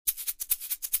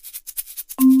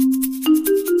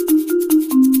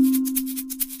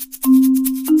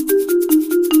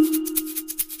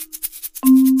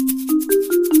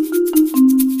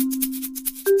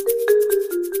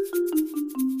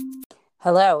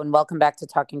Hello, and welcome back to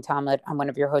Talking Talmud. I'm one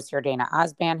of your hosts, Yardena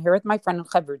Osban, here with my friend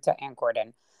Chavruta Ann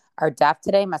Gordon. Our daf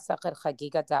today, Masachet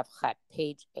Chagiga Daf Chet,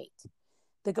 page 8.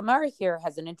 The Gemara here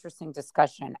has an interesting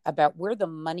discussion about where the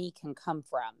money can come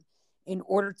from in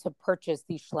order to purchase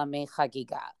the Shlamei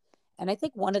Chagiga. And I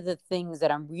think one of the things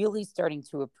that I'm really starting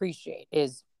to appreciate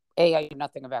is, A, I know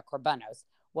nothing about korbanos,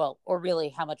 or really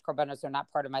how much korbanos are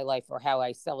not part of my life or how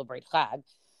I celebrate Chag.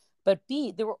 But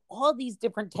B, there were all these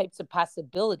different types of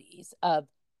possibilities of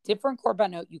different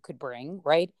korbanot you could bring,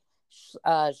 right?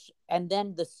 And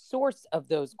then the source of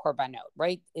those korbanot,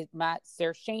 right?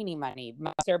 Maser sheni money,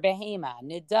 maser behema,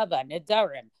 nidava,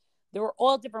 nidarim. There were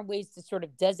all different ways to sort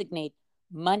of designate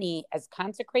money as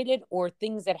consecrated or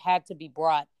things that had to be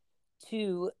brought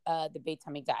to the Beit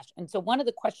HaMikdash. And so one of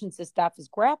the questions this staff is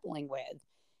grappling with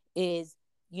is,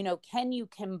 can you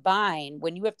combine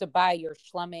when you have to buy your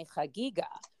Shlamei Chagiga?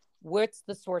 What's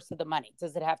the source of the money?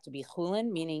 Does it have to be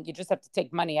chulin, meaning you just have to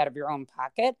take money out of your own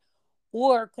pocket?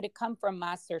 Or could it come from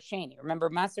Maser Sheni?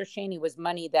 Remember, Maser Sheni was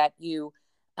money that you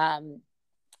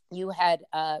had,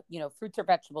 fruits or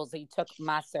vegetables that you took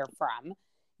Maser from.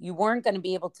 You weren't going to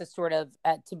be able to sort of,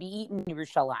 to be eaten in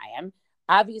Yerushalayim.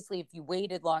 Obviously, if you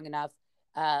waited long enough,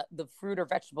 the fruit or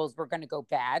vegetables were going to go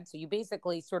bad. So you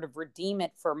basically sort of redeem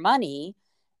it for money.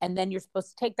 And then you're supposed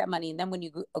to take that money. And then when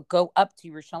you go up to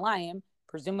Yerushalayim,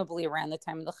 presumably around the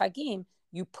time of the Chagim,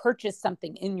 you purchase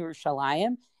something in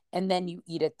Yerushalayim and then you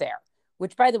eat it there,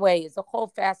 which, by the way, is a whole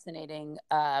fascinating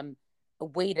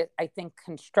way to, I think,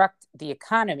 construct the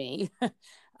economy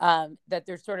that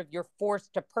there's sort of, you're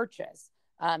forced to purchase.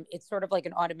 It's sort of like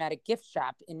an automatic gift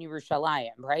shop in Yerushalayim,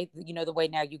 right? The way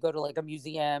now you go to like a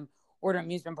museum or an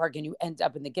amusement park and you end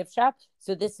up in the gift shop.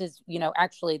 So this is,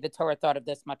 actually the Torah thought of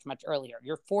this much, much earlier.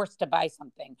 You're forced to buy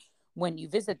something when you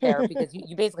visit there because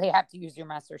you basically have to use your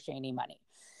Maser Sheni money.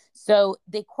 So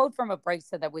they quote from a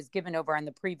brisa that was given over on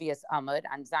the previous Amud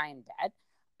on Zion Bet.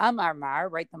 Amar Mar,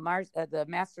 right? The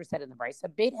master said in the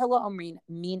brisa, Beit Hillel Omrin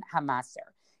min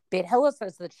hamaser. Beit Hillel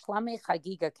says that Shlamei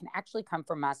Chagiga can actually come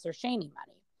from Maser Sheni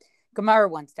money. Gemara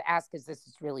wants to ask, is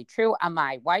this really true?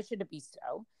 Amai, why should it be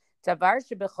so? Tavar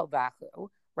shebechovachu,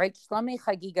 right? Shlamei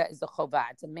Chagiga is a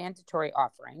chovah. It's a mandatory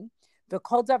offering.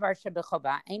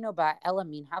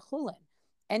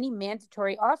 Any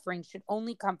mandatory offering should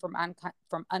only come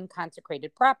from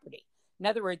unconsecrated property. In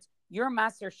other words, your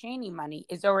Maser Sheni money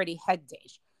is already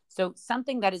Hekdesh. So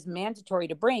something that is mandatory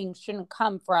to bring shouldn't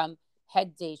come from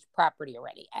Hekdesh property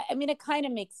already. I mean, it kind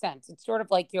of makes sense. It's sort of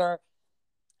like you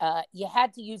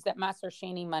had to use that Maser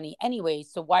Sheni money anyway,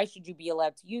 so why should you be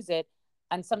allowed to use it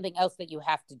on something else that you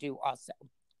have to do also?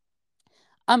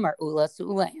 Amar Ula, so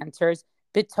Ula answers,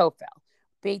 Bitofel.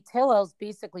 Beit Hillel is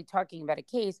basically talking about a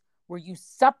case where you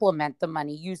supplement the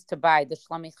money used to buy the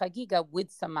Shlamei Chagiga with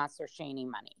some Maser Sheni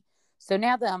money. So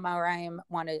now the Amoraim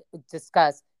want to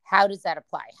discuss, how does that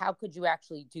apply? How could you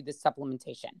actually do the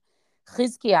supplementation?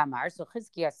 Chizkiah Amar, so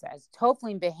Chizkiah says,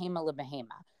 Toflin behema lebehema.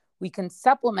 We can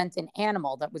supplement an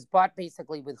animal that was bought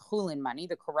basically with chulin money,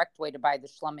 the correct way to buy the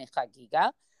Shlamei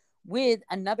Chagiga, with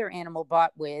another animal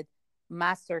bought with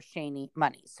Maser Sheni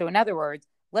money. So in other words,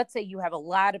 let's say you have a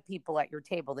lot of people at your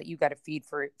table that you got to feed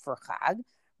for Chag,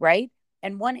 right?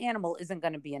 And one animal isn't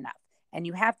going to be enough. And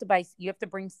you have to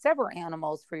bring several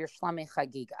animals for your Shlamei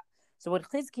Chagiga. So what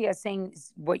Chizkiah is saying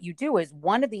is what you do is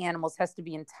one of the animals has to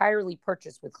be entirely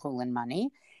purchased with chulin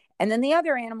money. And then the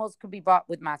other animals could be bought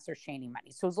with Maser Sheni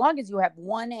money. So as long as you have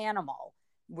one animal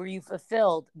where you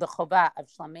fulfilled the chovah of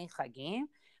Shlamei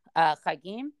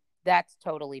Chagim, that's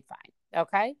totally fine.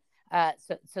 Okay?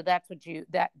 So that's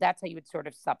that's how you would sort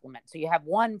of supplement. So you have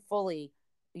one fully,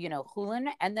 chulin,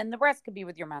 and then the rest could be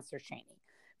with your Maser Sheni.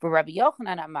 For Rabbi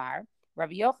Yochanan Amar,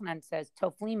 Rabbi Yochanan says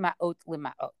toflim ma'ot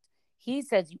lima'ot. He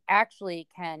says you actually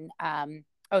can. The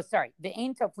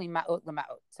ain toflim ma'ot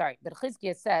lima'ot. Sorry, but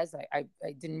Chizkiah says I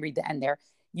didn't read the end there.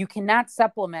 You cannot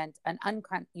supplement an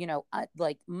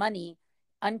money,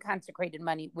 unconsecrated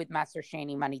money with Maser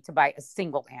Sheni money to buy a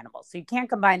single animal. So you can't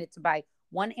combine it to buy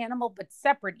one animal, but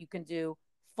separate, you can do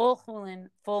full chulin,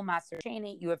 full Maser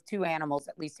Sheni. You have two animals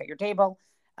at least at your table,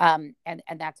 and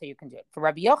that's how you can do it. For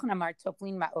Rabbi Yochanan,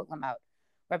 toflin ma'ot lama'ot.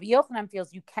 Rabbi Yochanan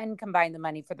feels you can combine the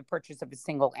money for the purchase of a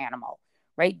single animal,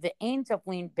 right? The ain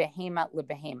toflin behema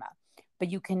lebehema, but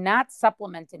you cannot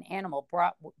supplement an animal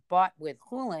bought with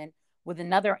chulin with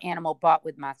another animal bought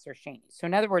with Maser Sheni. So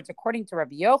in other words, according to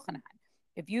Rabbi Yochanan,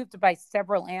 if you have to buy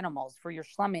several animals for your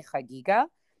Shlamei Chagiga,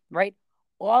 right?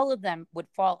 All of them would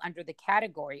fall under the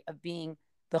category of being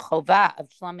the chovah of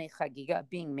Shlamei Chagiga,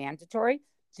 being mandatory.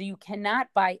 So you cannot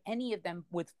buy any of them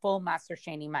with full Maser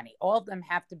Sheni money. All of them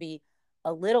have to be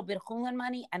a little bit chulin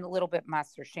money and a little bit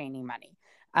Maser Sheni money.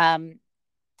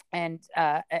 and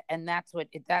that's what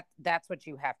that's what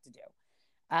you have to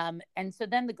do. And so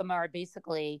then the Gemara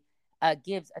basically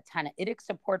gives a Tanaitic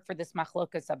support for this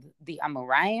machlokas of the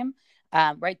Amoraim,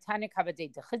 right? Tana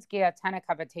Kavadei de Chizkiah, Tana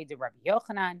Kavadei de Rabbi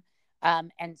Yochanan.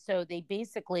 And so they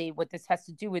basically, what this has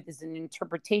to do with is an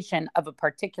interpretation of a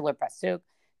particular pasuk.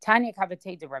 Tanya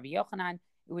Kavadei de Rabbi Yochanan.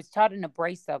 It was taught in a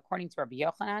brisa according to Rabbi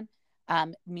Yochanan.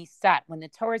 Misat, when the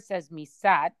Torah says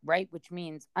misat, right, which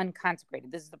means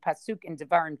unconsecrated. This is the pasuk in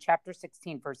Devarim chapter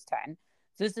 16, verse 10.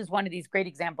 So this is one of these great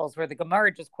examples where the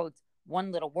Gemara just quotes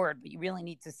one little word, but you really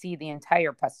need to see the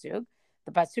entire pasuk.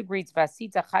 The pasuk reads,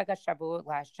 "Vasita chaga shavuot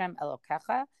laHashem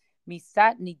Elokecha,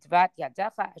 misat nidvat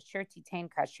yadecha asher titain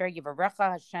kasher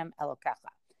yivarecha Hashem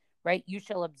Elokecha." Right, you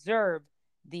shall observe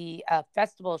the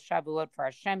festival of Shavuot for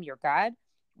Hashem your God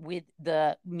with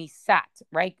the misat.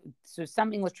 Right, so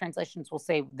some English translations will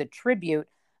say the tribute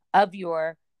of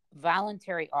your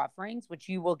voluntary offerings, which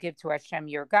you will give to Hashem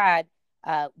your God.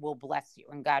 Will bless you,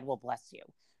 and God will bless you,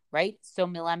 right? So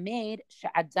milamed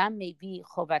she'adam mevi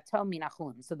chovato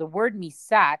minachulin. So the word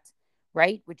misat,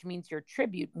 right, which means your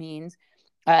tribute, means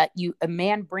a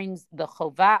man brings the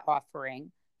chovah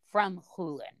offering from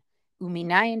chulin.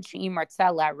 Uminayin she'im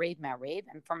ratzah la'arev ma'arev,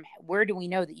 and from where do we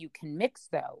know that you can mix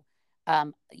though?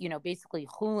 Basically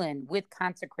chulin with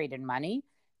consecrated money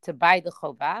to buy the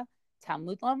chovah.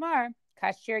 Talmud lomar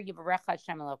kasher yivarecha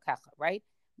Hashem Elokecha, right?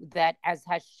 That as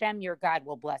Hashem your God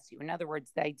will bless you. In other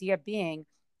words, the idea being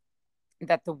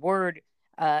that the word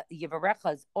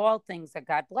Yivarecha is all things that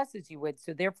God blesses you with.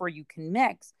 So therefore you can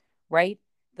mix, right,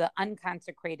 the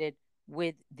unconsecrated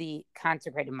with the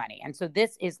consecrated money. And so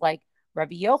this is like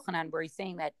Rabbi Yochanan, where he's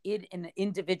saying that in an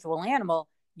individual animal,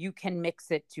 you can mix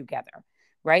it together,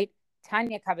 right?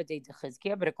 Tanya Kavadei de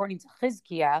Chizkiah, but according to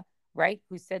Chizkiah, right,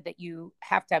 who said that you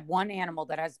have to have one animal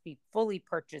that has to be fully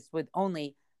purchased with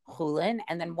only chulin,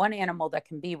 and then one animal that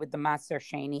can be with the maser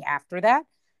sheni after that,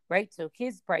 right? So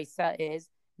his brisa is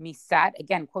misat,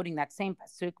 again quoting that same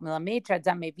pasuk,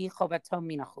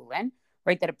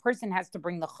 right? That a person has to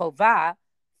bring the chovah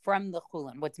from the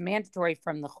chulin, what's mandatory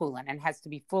from the chulin, and has to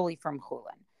be fully from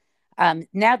chulin.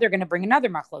 Now they're going to bring another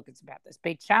machlokas about this.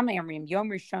 Beit Shammai amrim yom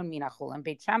rishon min chulin.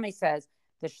 Beit Shammai says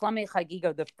the shlamei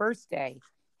chagiga, the first day,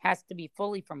 has to be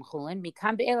fully from chulin,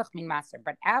 mikam be'elach min maser.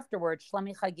 But afterwards,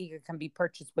 shlamei chagiga can be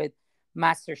purchased with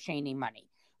maser sheni money.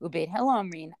 Ubeit Hillel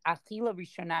amrin achila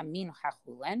rishona min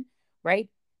chulin, right?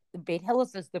 Beit Hillel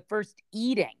says the first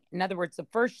eating, in other words, the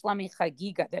first shlamei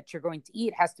chagiga that you're going to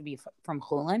eat has to be from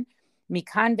chulin,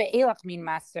 mikan be'elach min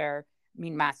maser.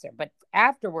 But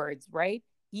afterwards, right,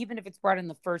 even if it's brought in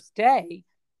the first day,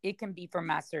 it can be from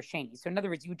maser sheni. So in other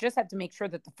words, you just have to make sure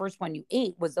that the first one you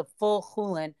ate was a full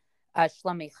chulin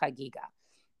shlamei chagiga.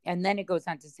 And then it goes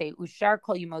on to say, Ushar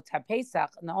kol yimot haPesach,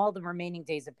 and all the remaining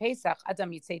days of Pesach,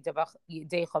 Adam yitzei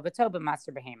yidei chovato b'maser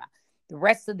behema. The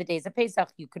rest of the days of Pesach,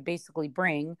 you could basically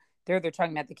bring, they're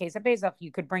talking about the case of Pesach,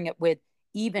 you could bring it with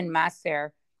even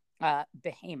maser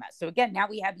behema. So again, now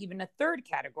we have even a third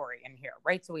category in here,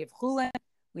 right? So we have chulin,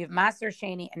 we have maser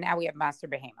sheni, and now we have maser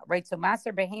behema, right? So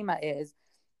maser behema is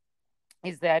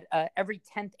that every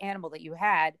 10th animal that you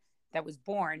had that was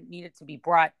born needed to be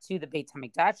brought to the Beit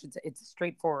HaMikdash. It's a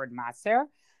straightforward maser.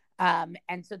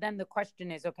 And so then the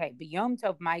question is, okay, b'yom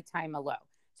tov my time alo.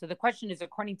 So the question is,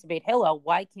 according to Beit Hillel,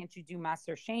 why can't you do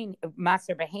maser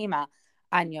behema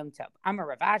on Yom Tov? Amar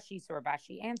Rav Ashi, so Rav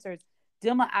Ashi answers,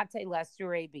 Dilma ate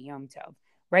lasure b'yom tov,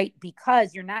 right?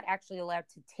 Because you're not actually allowed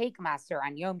to take maser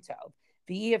on Yom Tov.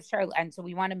 And so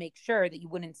we want to make sure that you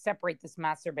wouldn't separate this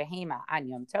maser behema on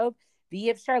Yom Tov.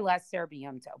 V'yivshar laser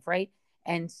b'yom tov, right?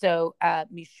 And so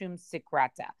mishum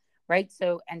sikrata, right?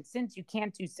 So, and since you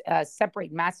can't do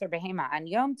separate maser behema on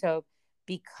Yom Tov,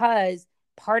 because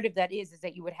part of that is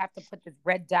that you would have to put this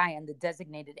red dye on the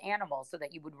designated animal so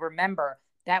that you would remember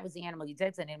that was the animal you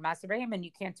designated maser behema, and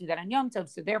you can't do that on Yom Tov.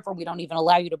 So therefore, we don't even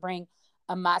allow you to bring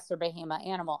a maser behema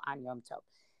animal on Yom Tov.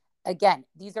 Again,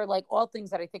 these are like all things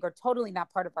that I think are totally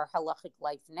not part of our halachic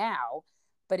life now,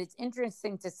 but it's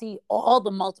interesting to see all the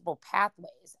multiple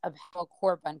pathways of how a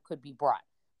korban could be brought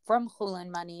from chulin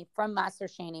money, from maser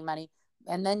sheni money,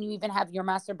 and then you even have your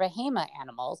maser behema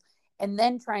animals, and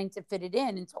then trying to fit it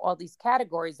into all these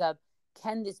categories of,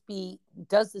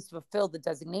 does this fulfill the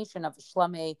designation of a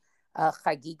shlamei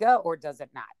chagiga, or does it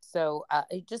not? So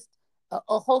it just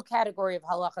a whole category of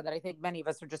halacha that I think many of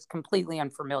us are just completely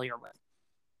unfamiliar with.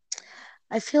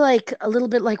 I feel like a little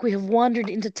bit like we have wandered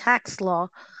into tax law,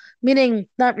 meaning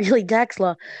not really tax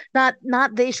law, not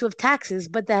the issue of taxes,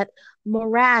 but that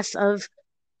morass of,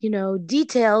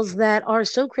 details that are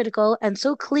so critical and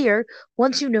so clear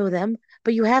once you know them,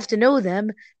 but you have to know them,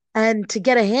 and to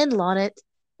get a handle on it.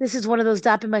 This is one of those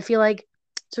dapim I feel like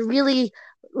to really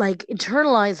like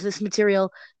internalize this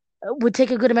material would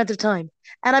take a good amount of time.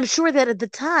 And I'm sure that at the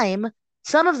time,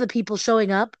 some of the people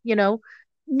showing up,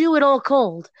 knew it all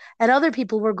cold. And other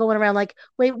people were going around like,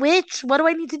 wait, which? What do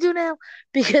I need to do now?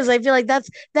 Because I feel like that's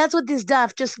what this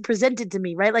daf just presented to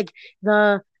me, right? Like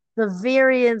the the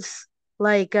various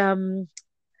like the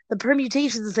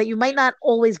permutations that you might not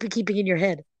always be keeping in your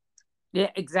head.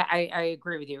 Yeah, exactly. I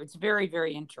agree with you. It's very,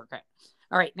 very intricate.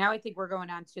 All right, now I think we're going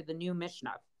on to the new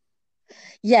Mishnah.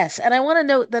 Yes, and I want to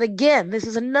note that again, this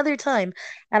is another time,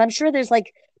 and I'm sure there's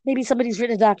like maybe somebody's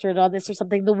written a doctorate on this or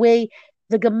something. The way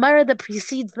the Gemara that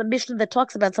precedes the Mishnah that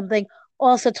talks about something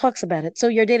also talks about it. So,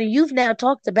 Yardana, you've now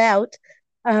talked about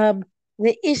um,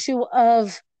 the issue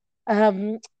of,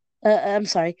 um, I'm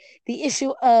sorry, the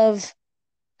issue of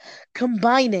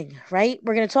combining, right?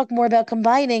 We're going to talk more about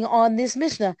combining on this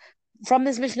Mishnah, from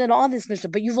this Mishnah and on this Mishnah,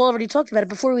 but you've already talked about it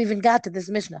before we even got to this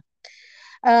Mishnah.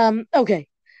 Okay.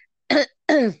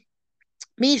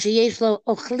 מי שיש לו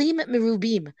אוכלים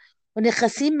מרובים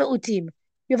ונכסים מעוטים.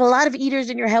 You have a lot of eaters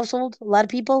in your household, a lot of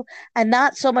people, and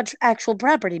not so much actual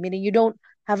property, meaning you don't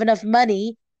have enough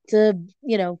money to,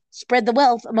 spread the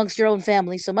wealth amongst your own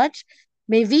family so much.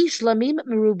 Mevi shlamim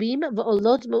merubim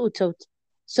v'olot meutot.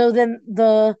 So then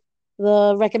the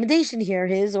recommendation here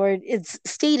is, or it's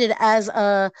stated as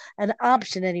an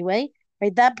option anyway,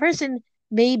 right? That person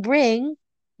may bring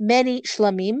many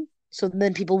shlamim, so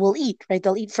then people will eat, right?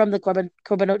 They'll eat from the korbanot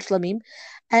shlamim,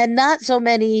 and not so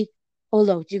many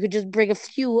olot. You could just bring a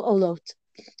few olot.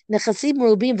 Nechasim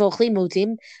rubim v'ochlim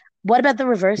mutim. What about the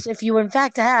reverse? If you in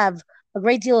fact have a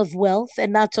great deal of wealth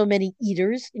and not so many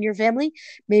eaters in your family,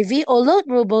 mevi olot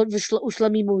merubot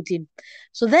ushlamim mutim.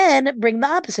 So then bring the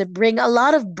opposite. Bring a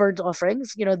lot of burnt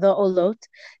offerings, the olot,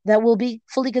 that will be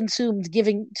fully consumed,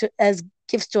 giving to as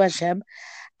gifts to Hashem,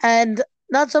 and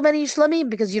not so many shlamim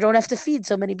because you don't have to feed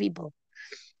so many people.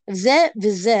 Ze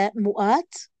v'ze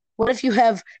mu'at. What if you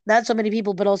have not so many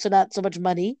people but also not so much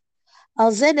money?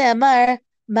 Al ze ne'amar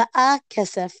ma'a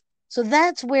kesef. So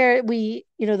that's where the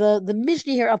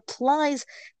Mishnah here applies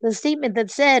the statement that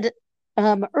said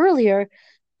earlier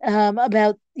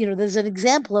about, there's an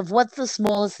example of what's the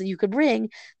smallest that you could bring.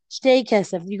 Shtei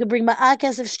kesef. You could bring ma'a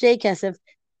kesef, shtei kesef,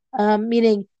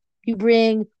 meaning you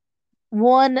bring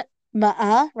one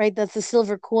ma'ah, right? That's the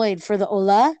silver coin for the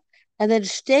olah, and then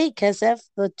shtei kesef,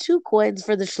 the two coins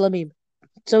for the shlamim.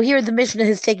 So here the Mishnah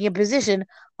is taking a position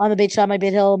on the Beit Shammai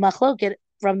Beit Hillel machloket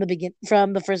from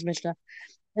the first Mishnah.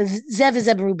 Zev is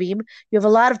rubim. You have a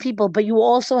lot of people, but you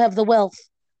also have the wealth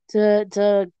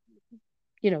to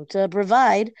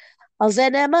provide. Al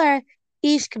zen emar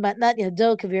ish k'matnat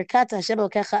yado k'virkat Hashem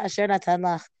Elokecha asher natan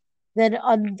lach. Then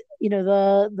on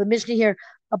the Mishnah here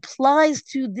applies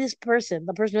to this person,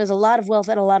 the person who has a lot of wealth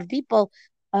and a lot of people.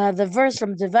 The verse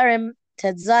from Devarim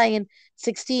Ted Zion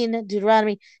 16,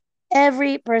 Deuteronomy,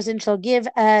 every person shall give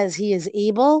as he is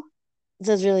able. It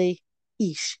says really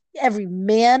ish. Every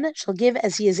man shall give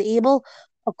as he is able,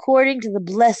 according to the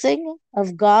blessing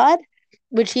of God,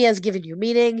 which he has given you.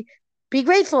 Meaning, be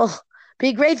grateful.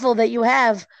 Be grateful that you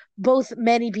have both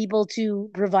many people to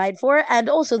provide for and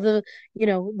also the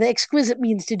exquisite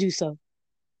means to do so.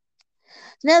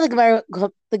 Now the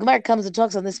Gemara comes and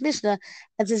talks on this Mishnah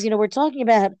and says, we're talking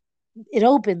about, it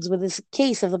opens with this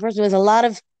case of the person who has a lot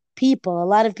of people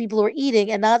who are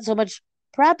eating and not so much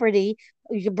property.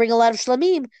 You can bring a lot of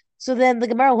shlamim. So then the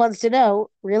Gemara wants to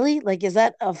know, really? Like, is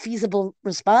that a feasible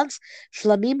response?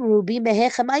 Shlamim rubi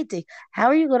mehechamaiti. How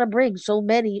are you going to bring so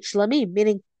many shlamim?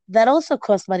 Meaning that also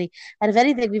costs money. And if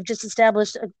anything, we've just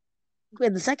established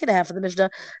in the second half of the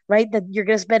Mishnah, right, that you're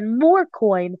going to spend more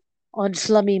coin on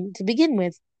shlamim to begin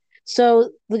with. So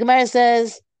the Gemara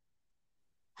says,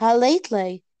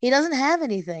 haleitle, he doesn't have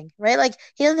anything, right? Like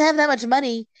he doesn't have that much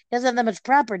money, he doesn't have that much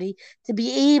property to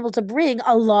be able to bring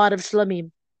a lot of shlamim.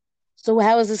 So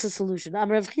how is this a solution?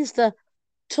 Am Rav Chisda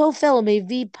tofel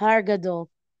mevi par gadol.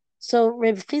 So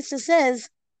Rav Chisda says,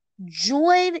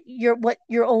 join your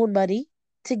own money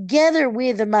together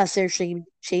with the Maser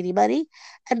Sheni money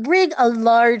and bring a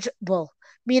large bull.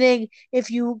 Meaning, if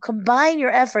you combine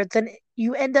your efforts, then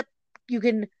you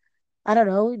can, I don't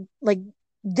know, like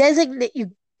designate,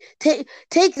 you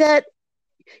take that,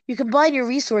 you combine your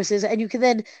resources and you can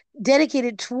then dedicate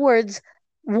it towards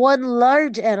one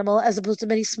large animal as opposed to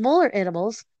many smaller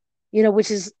animals,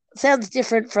 which sounds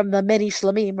different from the many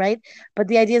shlamim, right? But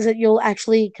the idea is that you'll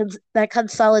actually, that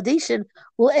consolidation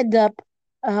will end up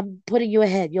putting you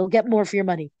ahead. You'll get more for your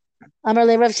money. Amar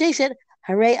le Rav Sheshet,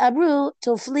 Hare Amru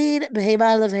Toflin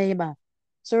Behema Levehema.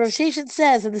 So Rav Sheshet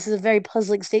says, and this is a very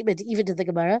puzzling statement even to the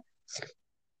Gemara,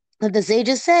 that the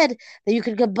sages said that you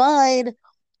can combine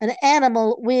an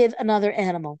animal with another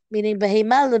animal, meaning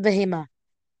behema lebehema.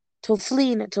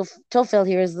 Toflin, tofel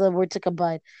here is the word to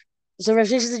combine. So Rav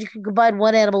Sheshet said you can combine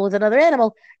one animal with another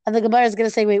animal, and the Gemara is going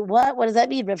to say, wait, what? What does that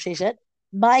mean, Rav Sheshet?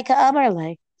 Mai ka'amar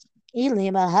le,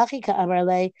 ilima hachi ka'amar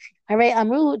le, hare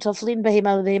amru toflin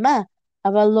behema lebehema,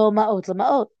 aval lo ma'ot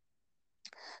lema'ot.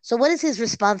 So what is his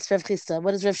response to Rav Chisda?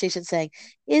 What is Rav Sheshet saying?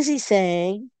 Is he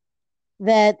saying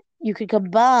that you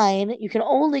can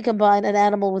only combine an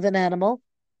animal with an animal,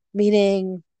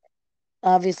 meaning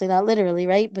obviously not literally,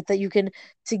 right? But that you can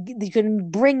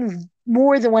bring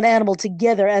more than one animal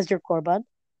together as your korban,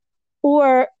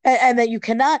 or and that you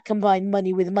cannot combine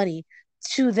money with money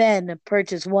to then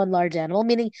purchase one large animal.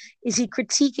 Meaning, is he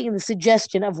critiquing the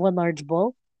suggestion of one large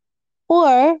bull,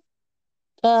 or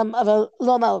of a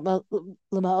lo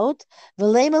ma'ot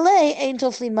v'lei malei ein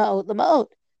toflin ma'ot l'ma'ot?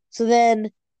 So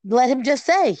then let him just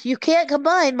say you can't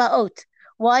combine ma'ot.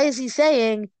 Why is he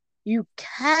saying you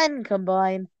can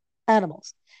combine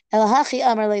animals? El hachi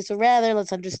amar le. So rather,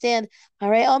 let's understand.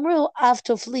 Hare amru af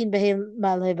toflin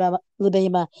behema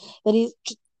lebehema.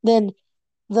 Then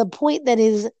the point that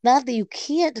is not that you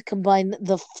can't combine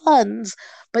the funds,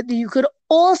 but that you could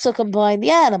also combine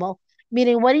the animal.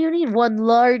 Meaning, what do you need? One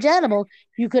large animal.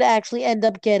 You could actually end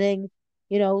up getting,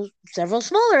 several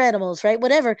smaller animals, right?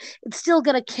 Whatever. It's still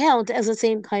going to count as the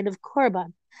same kind of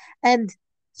korban. And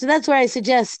so that's where I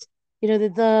suggest,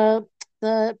 that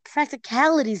the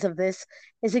practicalities of this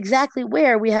is exactly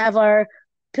where we have our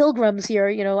pilgrims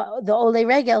here, the Ole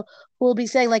Regel, who will be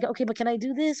saying like, okay, but can I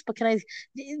do this? But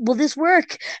will this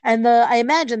work? And I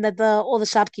imagine that all the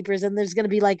shopkeepers, and there's going to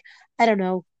be like, I don't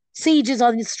know, sages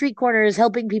on the street corners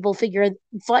helping people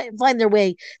find their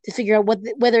way to figure out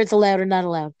whether it's allowed or not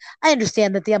allowed. I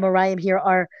understand that the Amoraim here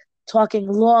are talking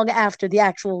long after the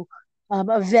actual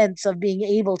events of being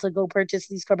able to go purchase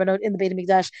these korbanot in the Beit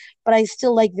HaMikdash, but I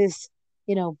still like this,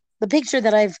 the picture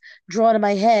that I've drawn in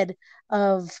my head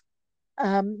of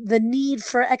the need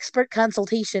for expert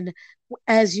consultation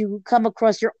as you come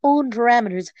across your own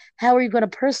parameters. How are you going to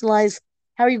personalize?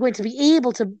 How are you going to be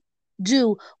able to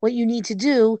do what you need to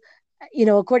do,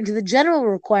 according to the general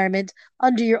requirement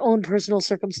under your own personal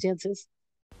circumstances?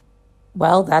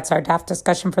 Well, that's our DAF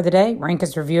discussion for the day. Rank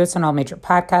us, review us on all major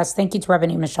podcasts. Thank you to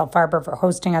Rabbanit Michelle Farber for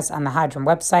hosting us on the Hadran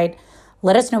website.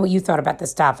 Let us know what you thought about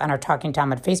this DAF on our Talking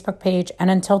Talmud Facebook page. And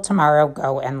until tomorrow,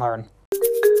 go and learn.